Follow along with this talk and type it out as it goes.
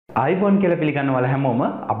iPhone කියලා පිළිගන්නවල හැමෝම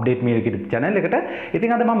updateME YouTube channel එකට.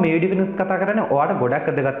 ඉතින් අද මම මේ වීඩියෝ එකෙන් කතා කරන්නේ ඔයාලට ගොඩක්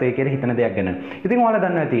අදගත් වෙයි කියලා හිතන දෙයක් ගැන. ඉතින් ඔයාලා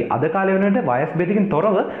දන්නවා ඇති අද කාලේ වෙනකොට වයස් බෙදකින්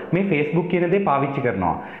තොරව මේ Facebook කියන දේ පාවිච්චි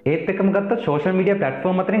කරනවා. ඒත් එක්කම ගත්තොත් social media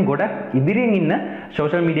platform අතරින් ගොඩක් ඉදිරියෙන් ඉන්න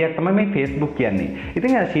social media එක තමයි මේ Facebook කියන්නේ.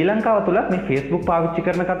 ඉතින් ශ්‍රී ලංකාව තුල මේ Facebook පාවිච්චි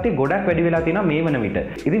කරන කට්ටිය ගොඩක් වැඩි වෙලා තියෙනවා මේ වන විට.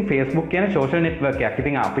 ඉතින් Facebook කියන්නේ social network එකක්.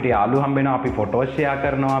 ඉතින් අපිට යාළුවෝ හම්බ වෙනවා, අපි photos share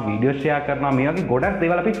කරනවා, videos share කරනවා, මේ වගේ ගොඩක්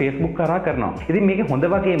දේවල් අපි Facebook කරා කරනවා. ඉතින් මේකේ හොඳ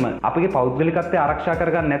වගේම අපගේ පෞද්ගලිකත්වය ආරක්ෂා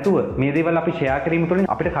කරගන්න නැතුව මේ දේවල් අපි ෂෙයා කිරීම තුළින්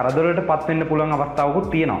අපිට කරදරවලටපත් වෙන්න පුළුවන් අවස්ථාවකුත්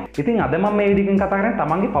තියෙනවා. ඉතින් අද මම මේ වීඩියෝ එකෙන් කතා කරන්නේ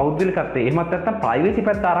තමන්ගේ පෞද්ගලිකත්වය එහෙමත් නැත්නම් ප්‍රයිවසි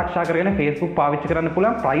පැත්ත ආරක්ෂා කරගෙන Facebook පාවිච්චි කරන්න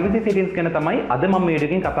පුළුවන් ප්‍රයිවසි සෙටින්ග්ස් ගැන තමයි අද මම මේ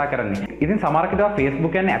වීඩියෝ එකෙන් කතා කරන්නේ. ඉතින් සමහර කෙනා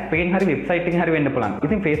Facebook කියන්නේ app එකෙන් හරි website එකෙන් හරි වෙන්න පුළුවන්.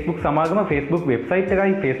 ඉතින් Facebook සමාගම Facebook website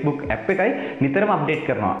එකයි Facebook app එකයි නිතරම අප්ඩේට්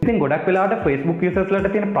කරනවා. ඉතින් ගොඩක් වෙලාවට Facebook users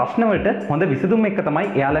වලට තියෙන ප්‍රශ්න වලට හොඳ විසඳුම් එක තමයි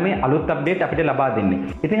එයාලා මේ අලුත් අප්ඩේට් අපිට ලබා දෙන්නේ.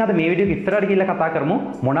 ඉතින් අද මේ වීඩියෝ එක ඉස්සරහට ගිහිල්ලා කතා කරමු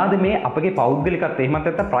මොනවාද මේ අපගේ පෞද්ගලිකත්වය එහෙමත්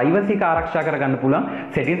නැත්නම් ප්‍රයිවසි එක ආරක්ෂා කරගන්න පුළුවන්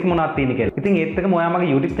සෙටින්ග්ස් මොනවද තියෙන්නේ කියලා. ඉතින් ඒත් එක්කම ඔයා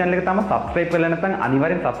මගේ YouTube channel එක තාම subscribe කරලා නැත්නම්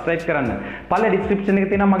අනිවාර්යෙන් subscribe කරන්න. පළල description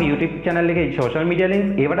එකේ තියෙනවා මගේ YouTube channel එකේ social media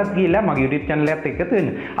links. ඒවටත් ගිහිල්ලා මගේ YouTube channel එකත් එක්ක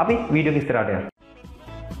වෙන්න. අපි වීඩියෝ එක ඉස්සරහට යමු.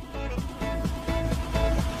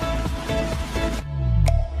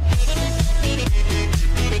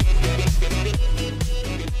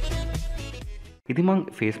 ඉතින් මම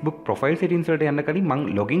Facebook profile settings වලට යන්න කලින් මම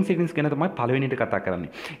login settings ගැන තමයි පළවෙනිට කතා කරන්නේ.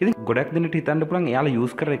 ඉතින් ගොඩක් දෙනෙක් හිතන්න පුළුවන් එයාලා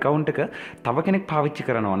use කරන account එක තව කෙනෙක් පාවිච්චි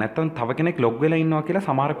කරනවා නැත්නම් තව කෙනෙක් log වෙලා ඉන්නවා කියලා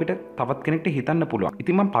සමහර විට තවත් කෙනෙක්ට හිතන්න පුළුවන්.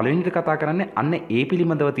 ඉතින් මම පළවෙනිට කතා කරන්නේ අන්න ඒ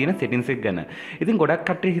පිළිබඳව තියෙන settings එක ගැන. ඉතින් ගොඩක්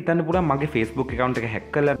කට්ටිය හිතන්න පුළුවන් මගේ Facebook account එක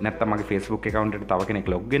hack කරලා නැත්නම් මගේ Facebook account එකට තව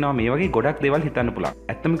කෙනෙක් log වෙනවා මේ වගේ ගොඩක් දේවල් හිතන්න පුළුවන්.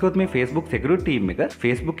 ඇත්තම කිව්වොත් මේ Facebook security team එක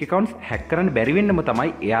Facebook accounts hack කරන්න බැරි වෙන්නම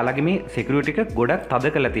තමයි එයාලගේ මේ security එක ගොඩක්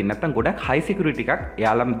තද කරලා තියෙන්නේ. නැත්නම් ගොඩක් high security එකක්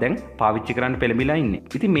එයාලම දැන් පාවිච්චි කරන්න පෙළඹිලා ඉන්නේ.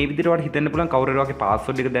 ඉතින් මේ විදිහට ඔයාලට හිතෙන්න පුළුවන් කවුරු හරි ඔයාගේ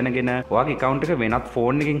password එක දැනගෙන ඔයාගේ account එක වෙනත්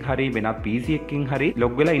phone එකකින් හරි වෙනත් PC එකකින් හරි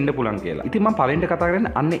log වෙලා ඉන්න පුළුවන් කියලා. ඉතින් මම පළවෙනිට කතා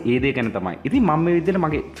කරන්නේ අන්න ඒ දේ ගැන තමයි. ඉතින් මම මේ විදිහට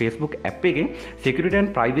මගේ Facebook app එකෙන් security and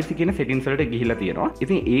privacy කියන settings වලට ගිහිල්ලා තියෙනවා.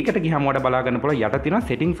 ඉතින් ඒකට ගියාම ඔයාලට බලා ගන්න පුළුවන් යට තියෙනවා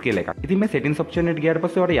settings කියලා එකක්. ඉතින් මේ settings option එකට ගියාට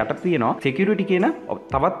පස්සේ ඔයාලට යට තියෙනවා security කියන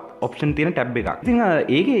තවත් option තියෙන tab එකක්. ඉතින්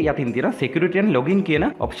ඒකේ යටින් තියෙනවා security and login කියන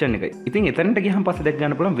option එක. ඉතින් එතනට ගියාම පස්සේ දැක්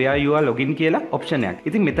ගන්න පුළුවන් where you are login කියලා option එකක්.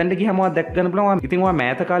 ඉතින් මෙතනට ගියාම ඔයා දැක් ගන්න පුළුවන් ඉතින් ඔයා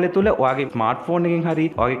මෑත කාලය තුල ඔයාගේ ස්මාර්ට්ෆෝන් එකෙන් හරි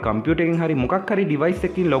ඔයාගේ කම්පියුටර් එකෙන් හරි මොකක් හරි ඩිවයිස්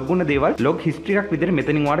එකකින් ලොග් වුණ දේවල් ලොග් හිස්ටරි එකක් විදිහට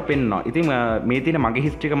මෙතනින් ඔයාලට පෙන්නනවා. ඉතින් මේ තියෙන මගේ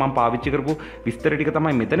හිස්ටරි එක මම පාවිච්චි කරපු විස්තර ටික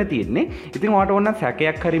තමයි මෙතන තියෙන්නේ. ඉතින් ඔයාලට ඕන නම්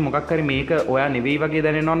සැකයක් හරි මොකක් හරි මේක ඔයා නෙවෙයි වගේ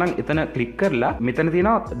දැනෙනවා නම් එතන ක්ලික් කරලා මෙතන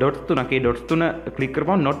තියෙනවා ඩොට්ස් තුනක්. ඒ ඩොට්ස් තුන ක්ලික්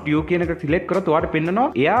කරපුවම not you කියන එක සිලෙක්ට් කරොත් ඔයාලට පෙන්නනවා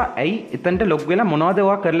එයා ඇයි එතනට ලොග් වෙලා මොනවද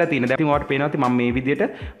ඔයා කරලා තියෙන්නේ. දැන් ඉතින් ඔයාලට පේනවා මම මේ විදිහට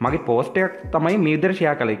මගේ පෝස්ට් එකක් තමයි මේ විදිහට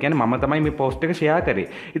ෂෙයා කළේ. කියන්නේ මම තමයි මේ පෝස්ට් එක ෂෙයා කරේ.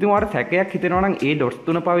 ඉතින් ඔයාලට සැකයක් හිතෙනවා නම් ඒ ඩොට්ස්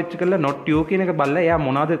තුන පාවිච්චි කරලා not you කියන එක බලලා එයා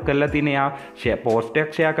මොනවද කරලා තියෙන්නේ, එයා පෝස්ට්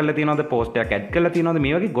එකක් ෂෙයා කරලා තියෙනවද, පෝස්ට් එකක් ඇඩ් කරලා තියෙනවද,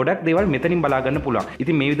 මේ වගේ ගොඩක් දේවල් මෙතනින් බලා ගන්න පුළුවන්.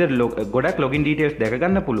 ඉතින් මේ විදිහට ගොඩක් login details දැක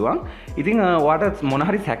ගන්න පුළුවන්. ඉතින් ඔයාලට මොන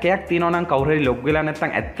හරි සැකයක් තියෙනවා නම් කවුරු හරි log වෙලා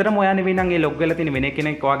නැත්නම් ඇත්තටම ඔයා නෙවෙයි නම් ඒ log වෙලා තියෙන වෙන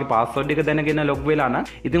කෙනෙක් ඔයාගේ password එක දැනගෙන log වෙලා නම්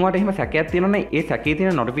ඉතින් ඔයාලට එහෙම සැකයක් තියෙනවා නම් ඒ සැකේ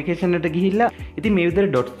තියෙන notification එකට ගිහිල්ලා ඉතින් මේ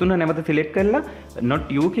විදිහට dots තුන නැවත select කරලා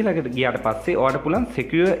not you කියලා ගියාට පස්සේ ඔයාලට පුළුවන්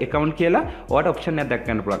secure account කියලා ඔයාලට option එකක් දැක්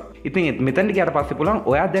ගන්න පුළුවන්. ඉතින් මෙතනට ගියාට පස්සේ පුළුවන්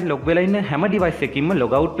ඔයා දැන් log වෙලා ඉන්න හැම device එකකින්ම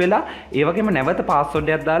log out වෙලා ඒ වගේම නැවත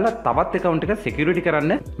password එකක් දාලා තවත් account එක security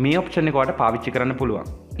කරන්න මේ option එක ඔයාලට පාවිච්චි කරන්න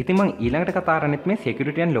පුළුවන්. ඉතින් මම ඊළඟට කතා කරන්නේත් මේ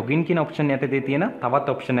security and login කියන option යටතේ තියෙන තවත්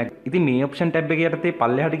option එකක්. ඉතින් මේ option tab එක යටතේ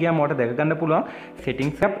පල්ලෙහාට ගියාම ඔයාලට දැක ගන්න පුළුවන්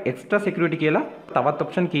settings app extra security කියලා තවත්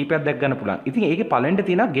option කීපයක් දැක ගන්න පුළුවන්. ඉතින් ඒකේ පළවෙනිට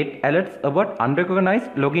තියෙනවා get alerts about unrecognized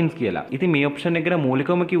logins කියලා. ඉතින් මේ option එක ගැන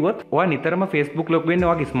මූලිකවම කිව්වොත් ඔයා නිතරම Facebook log වෙන්නේ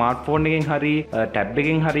ඔයාගේ smartphone එකෙන් හරි tab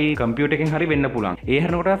එකෙන් හරි computer එකෙන් හරි වෙන්න පුළුවන්. ඒ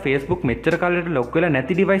හැරෙනකොට Facebook මෙච්චර කාලෙට log වෙලා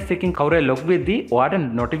නැති device එකකින් කවුරු හරි log වෙද්දී ඔයාට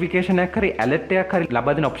notification එකක් හරි alert එකක් හරි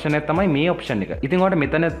ලබා දෙන option එක තමයි මේ option එක. ඉතින් ඔයාට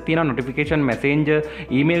මෙතන තියෙන notification messenger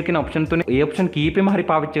email කියන option තුනේ ඒ option කීපෙම හරි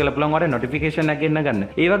පාවිච්චි කරලා පුළුවන් ඔයාට notification එකක් ගෙන්න ගන්න.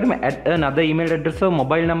 ඒ වගේම add another email address or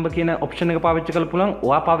mobile number කියන option එක පාවිච්චි කරලා පුළුවන්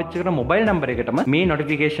ඔයා පාවිච්චි කරන mobile number එකටම මේ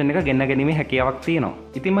notification එක ගෙන්න ගැනීමේ හැකියාවක් තියෙනවා.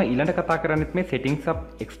 ඉතින් මම ඊළඟට කතා කරන්නේත් මේ settings up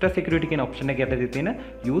extra security කියන option එක යටතේ තියෙන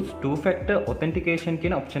use two factor authentication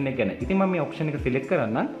කියන option එක ගැන. ඉතින් මම මේ option එක select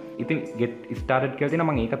කරන්න. ඉතින් get started කියලා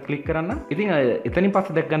තියෙනවා මම ඒකත් click කරන්න. ඉතින් එතනින්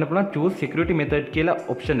පස්සේ දැක් ගන්න පුළුවන් choose security method කියලා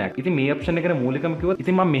option එකක්. ඉතින් මේ option එක ගැන මූලිකම කිව්වොත්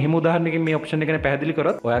ඉතින් මම මෙහෙම උදාහරණයකින් මේ option එක ගැන පැහැදිලි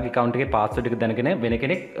කරොත් ඔයාගේ account එකේ password එක දැනගෙන වෙන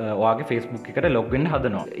කෙනෙක් ඔයාගේ Facebook එකට log වෙන්න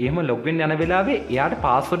හදනවා. එහෙම log වෙන්න යන වෙලාවේ එයාට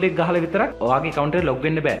password එක ගහලා විතරක් ඔයාගේ account එකට log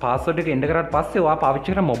වෙන්න බෑ. password එක එන්න කරාට පස්සේ ඔයා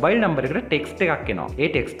පාවිච්චි කරන mobile number එකට text එකක් එනවා.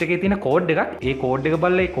 ඒ text එකේ තියෙන code එකක් ඒ code එක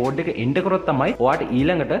බලලා ඒ code එක එන්න කරොත් තමයි ඔයාට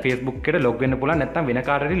ඊළඟට Facebook එකට log වෙන්න පුළුවන් නැත්නම් වෙන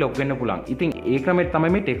කාට හරි log වෙන්න පුළුවන්. ඉතින් ඒ ක්‍රමෙත්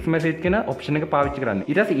තමයි මේ text message කියන option එක පාවිච්චි කරන්න.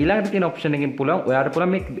 ඊට පස්සේ ඊළඟට තියෙන option එකකින් පුළුවන් ඔයාලට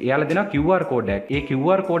පුළුවන් මේ එයාලා දෙනවා QR code එකක්. ඒ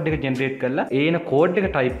QR code එක generate කරලා ඒ එන code එක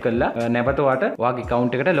type කරලා නැවත ඔයාට ඔයාගේ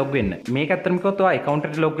account එකට log වෙන්න. මේක ඇත්තටම කිව්වොත් ඔයා account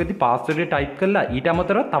එකට log වෙද්දී password එක type කරලා ඊට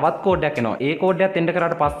අමතරව තවත් code එකක් එනවා. ඒ code එකත් එන්න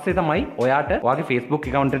කරාට පස්සේ තමයි ඔයාට ඔයාගේ Facebook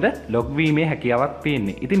account එකට log වීමේ හැකියාවක්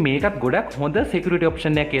තියෙන්නේ. ඉතින් මේකත් ගොඩක් හොඳ security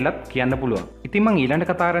option එකක් කියලා කියන්න පුළුවන්. ඉතින් මම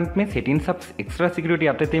ඊළඟට කතා කරන්නේ මේ settings up extra security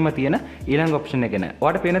යටතේම තියෙන ඊළඟ option එක ගැන.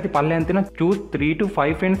 ඔයාලට පේන ඇති පල්ලෙහාන් තියෙන choose 3 to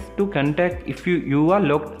 5 friends to contact if you are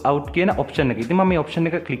logged out කියන option එක. ඉතින් මම මේ option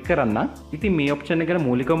එක click කරන්න. ඉතින් මේ option එක ගැන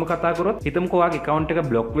මූලිකවම කතා කරොත් හිතමුකෝ ඔයාගේ account එක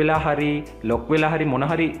block වෙලා හරි lock වෙලා හරි මොන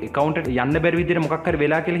හරි account එකට යන්න බැරි විදිහට මොකක් හරි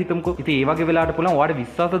වෙලා කියලා හිතමුකෝ. ඉතින් ඒ වගේ වෙලාවට පුළුවන් ඔයාට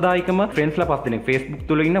විශ්වාසදායකම friends ලා 5 දෙනෙක් Facebook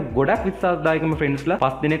තුල ඉන්න ගොඩක් විශ්වාසදායකම friends ලා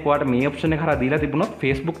 5 දෙනෙක් ඔයාට මේ option එක හරහා දීලා තිබුණොත්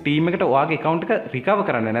Facebook team එකට ඔයාගේ account එක recover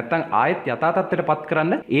කරන්න නැත්නම් ආයෙත් යථා තත්ත්වයට පත්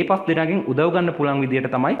කරන්න ඒ 5 දෙනාගෙන් උදව් ගන්න පුළුවන්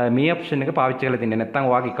විදිහට තමයි මේ option එක පාවිච්චි කරලා තින්නේ. නැත්නම්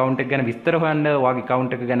ඔයාගේ account එක ගැන විස්තර හොයන්න, ඔයාගේ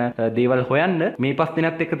account එක ගැන දේවල් හොයන්න මේ 5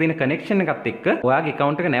 දෙනාත් එක්ක තියෙන connection එකත් එක්ක ඔයාගේ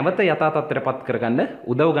account එක නැවත යථා තත්ත්වයට පත් කරගන්න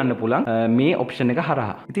උදව් ගන්න පුළුවන් මේ option එක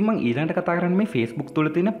හරහා. ඉතින් මම ඊළඟට කතා කරන්නේ මේ Facebook තුල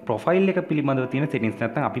තියෙන profile එක පිළිබඳව තියෙන settings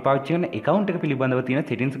නැත්නම් අපි පාවිච්චි කරන account එක පිළිබඳව තියෙන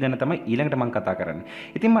settings ගැන තමයි ඊළඟට මම කතා කරන්නේ.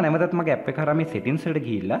 ඉතින් මම නැවතත් මගේ app එක හරහා මේ settings වලට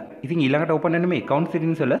ගිහිල්ලා ඉතින් ඊළඟට open වෙන මේ account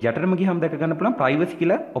settings වල යටටම ගියහම දැක ගන්න පුළුවන් privacy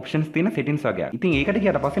කියලා options තියෙන settings වගේක්. ඉතින් ඒකට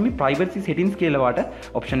ගියාට පස්සේ මේ privacy settings කියලා වාට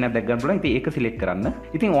option එකක් දැක් ගන්න පුළුවන්. ඉතින් ඒක select කරන්න.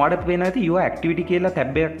 ඉතින් ඔයාලට පේනවා ඇති your activity කියලා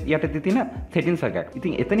tab එකක් යටතේ තියෙන settings වගේක්.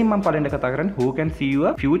 ඉතින් එතනින් මම පළවෙනිට කතා කරන්නේ who can see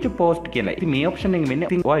your future post කියලා. ඉතින් මේ option එකෙන් වෙන්නේ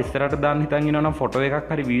ඉතින් ඔයා ඉස්සරහට දාන්න හිතන් ඉනවා නම් photo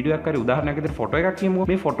එකක් හරි video එකක් හරි උදාහරණයක් විදිහට photo එකක් කියමු.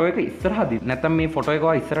 මේ photo එක ඉස්සරහදී නැත්නම් මේ photo එක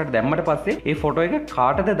ඔයා ඉස්සරහට දැම්මට පස්සේ ඒ photo එක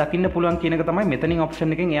කාටද දකින්න පුළුවන් කියන එක තමයි මෙතනින්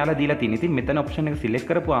option එකෙන් එයාලා දීලා තියෙන්නේ. ඉතින් මෙතන option එක select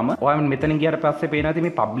කරපුවාම ඔයා මෙතනින් ගියාට පස්සේ පේනවා ඉතින්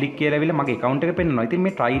මේ public කියලා ඇවිල්ලා මගේ account එක පෙන්නනවා. ඉතින්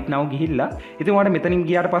මේ try it now ගිහිල්ලා ඉතින් ඔයාලට මෙතනින්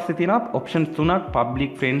ගියාට පස්සේ තියෙනවා options තුනක්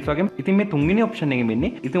public friends වගේ. ඉතින් මේ තුන්වෙනි option එකෙන්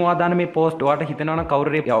වෙන්නේ ඉතින් ඔයා දාන මේ post ඔයාට හිතනවා නම්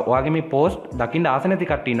කවුරු හරි ඔයාගේ මේ post දකින්න ආස නැති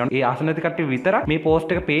කට්ටිය ඉන්නවා. ඒ ආස නැති කට්ටිය විතරක් මේ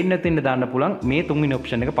post එක පේන්නේ නැති වෙන්න දාන්න පුළුවන් මේ තුන්වෙනි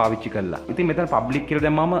option එක පාවිච්චි කරලා. ඉතින් මෙතන public කියලා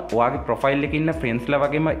දැම්මම ඔයාගේ profile එකේ ඉන්න friends ලා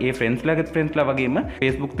වගේම ඒ friends ලාගේ friends ලා වගේම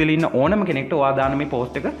Facebook තුල ඉන්න ඕනම කෙනෙක්ට ඔයා දාන මේ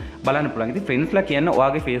post එක බලන්න පුළුවන්. ඉතින් friends ලා කියන්නේ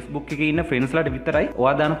ඔයාගේ Facebook එකේ ඉන්න friends ලාට විතරයි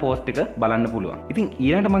ඔයා දාන post එක බලන්න පුළුවන්. ඉතින්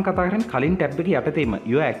ඊළඟට මම කතා කරන්නේ කලින් tab එකේ යටතේම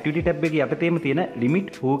your activity tab එකේ යටතේම තියෙන limit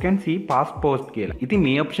who can see past post කියලා. ඉතින්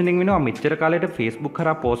මේ option එකෙන් වෙනවා මෙච්චර කාලෙට Facebook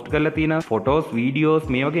කරා post කරලා තියෙන photos, videos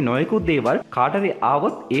මේ වගේ නොයෙකුත් දේවල් කාට හරි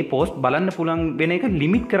ආවොත් ඒ post බලන්න පුළුවන් වෙන එක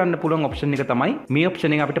limit කරන්න පුළුවන් option එක තමයි මේ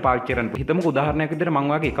option එක අපිට පාවිච්චි කරන්න. හිතමුකෝ උදාහරණයක් විදිහට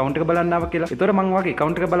මම ඔයාගේ account එක බලන්න ආවා කියලා. ඒතකොට මම ඔයාගේ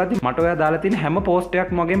account එක බලද්දි මට ඔයා දාලා තියෙන හැම post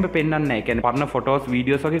එකක්ම වගේම පෙන්වන්නේ නැහැ. ඒ කියන්නේ පරණ photos,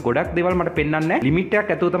 videos වගේ ගොඩක් දේවල් මට පෙන්වන්නේ නැහැ. limit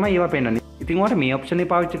එකක් ඇතුව තමයි ඒවා පෙන්වන්නේ. ඉතින් ඔයාට මේ option එක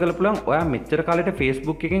පාවිච්චි කරලා පුළුවන් ඔයා මෙච්චර කාලෙට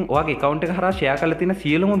Facebook එකෙන් ඔයාගේ account එක හරහා share කරලා තියෙන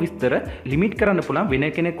සියලුම විස්තර limit කරන්න පුළුවන්. වෙන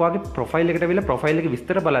කෙනෙක් ඔයාගේ profile එකට ඇවිල්ලා profile එකේ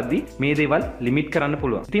විස්තර බලද්දි මේ දේවල් limit කරන්න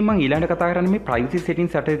පුළුවන්. ඉතින් මම ඊළඟට කතා කරන්නේ මේ privacy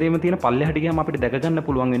settings යටතේම තියෙන පල්ලෙහාට ගියාම අපිට දැක ගන්න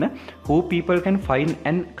පුළුවන් වෙන who people can find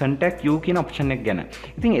and contact you කියන option එක ගැන.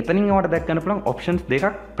 ඉතින් එතනින් ඔයාට දැක ගන්න පුළුවන් options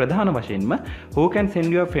දෙකක් ප්‍රධාන වශයෙන්ම who can send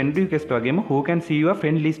your friend request වගේම who can see your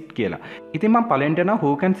friend list කියලා. ඉතින් මම පළවෙනිට යනවා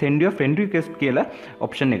who can send your friend request කියලා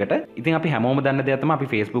option එකට. ඉතින් අපි හැමෝම දන්න දෙයක් තමයි අපි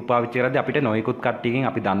Facebook පාවිච්චි කරද්දී අපිට නොයෙකුත් කට්ටියකින්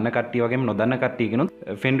අපි දන්න කට්ටිය වගේම නොදන්න කට්ටියකිනුත්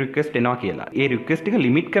friend request එනවා කියලා. ඒ request එක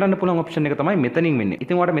limit කරන්න පුළුවන් option එක තමයි මෙතනින් වෙන්නේ.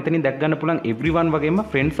 ඉතින් ඔයාලට මෙතනින් දැක් ගන්න පුළුවන් everyone වගේම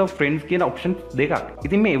friends of friends කියන options දෙකක්.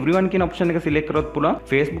 ඉතින් මේ everyone කියන option එක select කරොත් පුළුවන්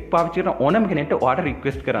Facebook පාවිච්චි කරන ඕනම කෙනෙක්ට ඔයාට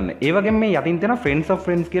request කරන්න. ඒ වගේම මේ යටින් තියෙන friends of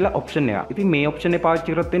friends කියලා option එක. ඉතින් මේ option එක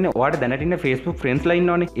පාවිච්චි කරොත් වෙන්නේ ඔයාට දැනට ඉන්න Facebook friends ලා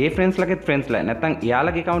ඉන්නවනේ. ඒ friends ලාගේත් friends ලා නැත්නම්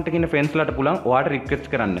එයාලගේ account එකේ ඉන්න friends ලාට පුළුවන් ඔයාට request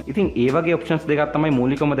කරන්න. ඉතින් ඒ වගේ options දෙකක් තමයි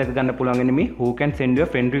මූලිකවම දැක ගන්න පුළුවන් වෙන්නේ මේ who can send your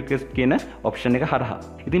friend request කියන option එක හරහා.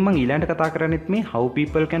 ඉතින් මම ඊළඟට කතා කරන්නේත් මේ how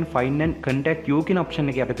people can find and contact you කියන option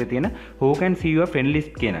එක යටතේ තියෙන who can see your friend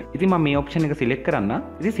list කියන. ඉතින් මම මේ option එක select කරන්න.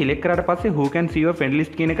 ඉතින් select කරාට පස්සේ who can see your friend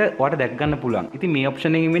list කියන එක ඔයාට දැක් ගන්න පුළුවන්. ඉතින් මේ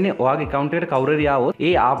option එකෙන් වෙන්නේ ඔයාගේ account එකට කවුරු හරි ආවොත්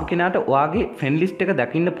ඒ ආපු කෙනාට ඔයාගේ friend list එක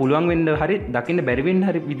දකින්න පුළුවන් වෙන්න හරි දකින්න බැරි වෙන්න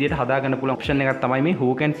හරි විදියට හදා ගන්න පුළුවන් option එකක් තමයි මේ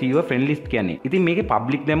who can see your friend list කියන්නේ. ඉතින් මේකේ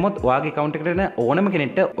public දැම්මොත් ඔයාගේ account එකට එන ඕනම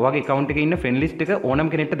කෙනෙක්ට ඔයාගේ account එකේ ඉන්න friend list එක ඕනම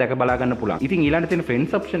කෙනෙක්ට දැක බලා ගන්න පුළුවන්. ඉතින් ඊළඟට තියෙන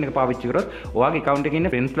friends option එක පාවිච්චි කරොත් ඔයාගේ account එකේ ඉන්න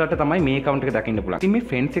friends ලාට තමයි මේ account එක දකින්න පුළුවන්. ඉතින් මේ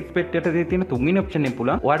friends expect යටතේ තියෙන තුන්වෙනි option එක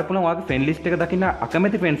පුළුවන් ඔයාට පුළුවන් ඔයාගේ friend list එක දකින්න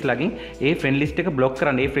අකමැති friends ලාගෙන් ඒ friend list එක block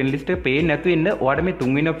කරන්න. ඒ friend list එක පේන්නේ නැතු වෙන්න ඔයාට මේ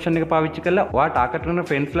තුන්වෙනි option එක පාවිච්චි කරලා ඔයා target කරන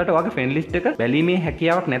friends ලාට ඔයාගේ friend list එක බැලීමේ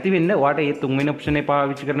හැකියාවක් නැති වෙන්න ඔයාට මේ තුන්වෙනි option එක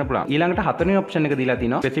පාවිච්චි කරන්න පුළුවන්. ඊළඟට හතරවෙනි option එක දීලා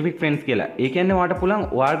තිනවා specific friends කියලා. ඒ කියන්නේ ඔයාට පුළුවන්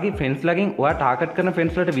ඔයාගේ friends ලාගෙන් ඔයා target කරන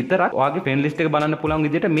friends ලාට විතරක් ඔයාගේ friend list එක බලන්න පුළුවන්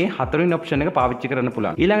විදිහට මේ හතරවෙනි option එක පාවිච්චි කරන්න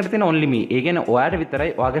පුළුවන්. ඊළඟට තියෙන only me. ඒ කියන්නේ ඔයාට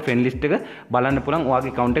විතරයි ඔයාගේ friend list එක බලන්න පුළුවන්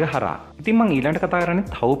ඔයාගේ account එක හරහා. ඉතින් මම ඊළඟට කතා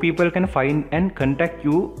කරන්නේ how people can find and contact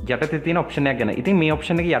you යටතේ තියෙන option එක ගැන. ඉතින් මේ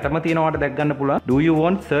option එක යටම තියෙනවාට දැක් ගන්න පුළුවන්. Do you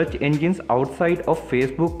want search engines outside of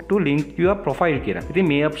Facebook to link your profile කියලා. ඉතින්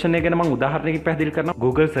මේ option එක ගැන මම උදාහරණයකින් පැහැදිලි කරනවා.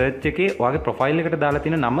 Google search එකේ ඔයාගේ profile එකට දාලා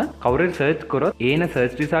තියෙන නම කවුරු හරි search කරොත් ඒන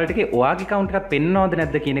search result එකේ ඔයාගේ account එකත් පෙන්නනවද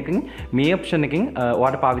නැද්ද කියන එකකින් මේ option එකකින්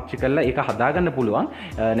ඔයාට පාවිච්චි කරලා ඒක හදාගන්න පුළුවන්.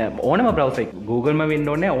 ඕනම browser එක Google ම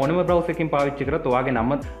වෙන්න ඕනේ ඕනම browser එකකින් පාවිච්චි කරොත් ඔයාගේ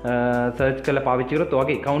නම search කරලා පාවිච්චි කරොත්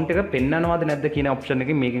ඔයාගේ account එක පෙන්නනවද නැද්ද කියන option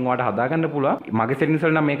එකකින් මේකෙන් ඔයාට හදාගන්න පුළුවන්. මගේ settings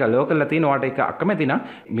වල නම් මේක allow කරලා තියෙනවා. ඔයාට ඒක අකමැති නම්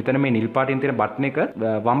මෙතන මේ නිල් පාටින් තියෙන button එක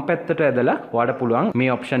වම් පැත්තට ඇදලා ඔයාට පුළුවන්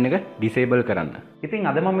මේ option එක disable කරන්න. ඉතින්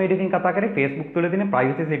අද මම වීඩියෝ එකකින් කතා කරේ Facebook තුල තියෙන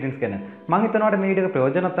privacy settings ගැන. මම හිතනවා ඔයාලට මේ වීඩියෝ එක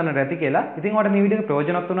ප්‍රයෝජනවත් වන්න ඇති කියලා. ඉතින් ඔයාලට මේ වීඩියෝ එක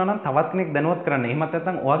ප්‍රයෝජනවත් වුණා නම් තවත් කෙනෙක් දැනුවත් කරන්න. එහෙමත්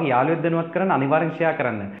නැත්නම් ඔයාගේ යාළුවෙක් දැනුවත් කරන්න අනිවාර්යෙන් share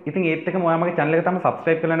කරන්න. ඉතින් ඒත් එක්කම ඔයා මගේ channel එක තම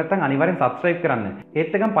subscribe කරලා නැත්නම් අනිවාර්යෙන් subscribe කරන්න.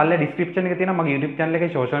 ඒත් එක්කම පල්ලේ description එකේ තියෙනවා මගේ YouTube channel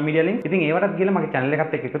එකේ social media link. ඉතින් ඒවටත් ගිහලා මගේ channel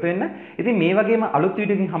එකත් එක්ක එකතු වෙන්න. ඉතින් මේ වගේම අලුත්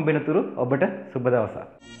වීඩියෝ එකකින් හම්බ වෙනතුරු ඔබට සුබ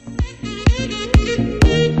දවසක්.